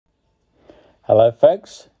Hello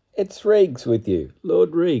folks, it's Reags with you,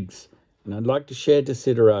 Lord Reags, and I'd like to share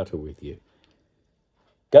DESIDERATA with you.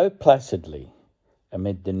 Go placidly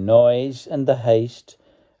amid the noise and the haste,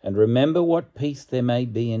 and remember what peace there may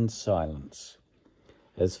be in silence.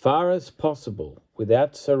 As far as possible,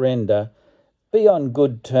 without surrender, be on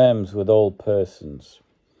good terms with all persons.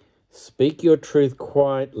 Speak your truth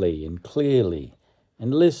quietly and clearly,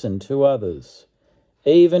 and listen to others,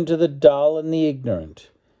 even to the dull and the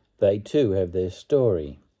ignorant. They too have their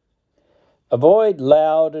story. Avoid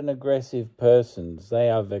loud and aggressive persons. They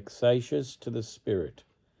are vexatious to the spirit.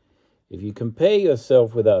 If you compare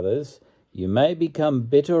yourself with others, you may become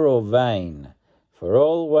bitter or vain, for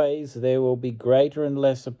always there will be greater and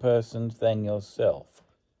lesser persons than yourself.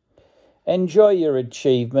 Enjoy your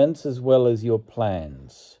achievements as well as your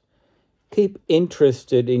plans. Keep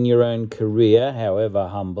interested in your own career, however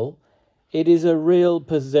humble. It is a real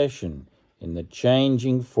possession in the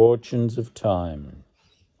changing fortunes of time.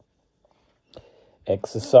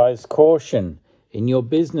 Exercise caution in your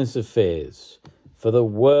business affairs, for the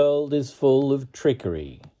world is full of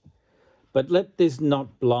trickery. But let this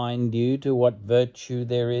not blind you to what virtue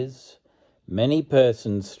there is. Many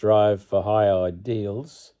persons strive for high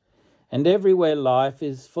ideals, and everywhere life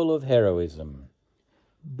is full of heroism.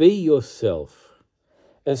 Be yourself.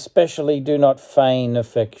 Especially do not feign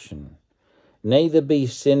affection. Neither be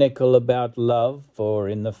cynical about love, for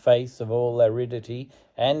in the face of all aridity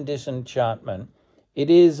and disenchantment,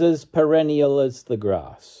 it is as perennial as the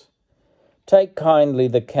grass. Take kindly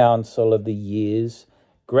the counsel of the years,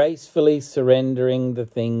 gracefully surrendering the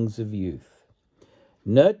things of youth.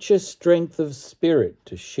 Nurture strength of spirit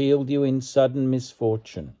to shield you in sudden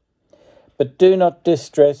misfortune. But do not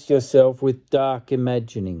distress yourself with dark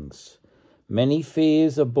imaginings. Many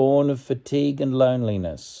fears are born of fatigue and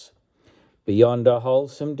loneliness. Beyond a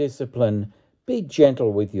wholesome discipline, be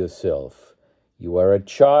gentle with yourself. You are a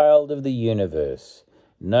child of the universe,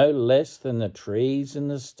 no less than the trees and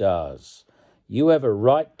the stars. You have a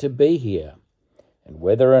right to be here, and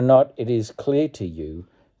whether or not it is clear to you,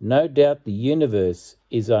 no doubt the universe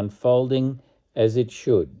is unfolding as it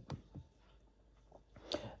should.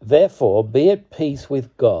 Therefore, be at peace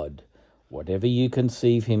with God, whatever you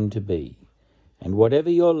conceive him to be, and whatever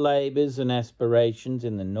your labours and aspirations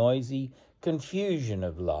in the noisy confusion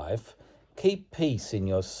of life, keep peace in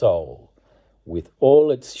your soul. With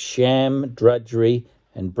all its sham, drudgery,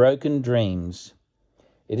 and broken dreams,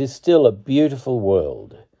 it is still a beautiful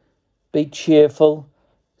world. Be cheerful,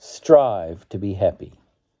 strive to be happy.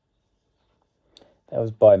 That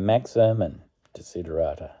was by Max Ehrmann,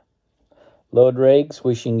 DESIDERATA. Lord Reags,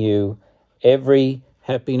 wishing you every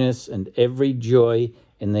happiness and every joy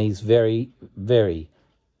in these very, very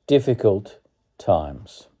difficult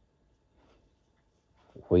times.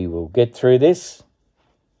 We will get through this.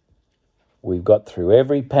 We've got through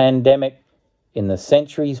every pandemic in the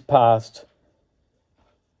centuries past.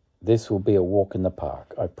 This will be a walk in the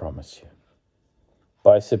park, I promise you.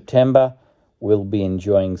 By September, we'll be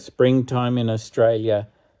enjoying springtime in Australia,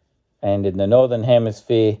 and in the Northern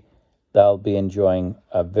Hemisphere, they'll be enjoying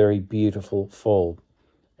a very beautiful fall.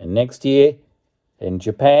 And next year, in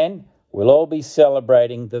Japan, we'll all be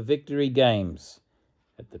celebrating the Victory Games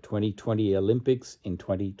at the 2020 Olympics in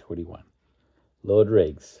 2021. Lord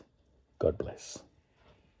Reags, God bless.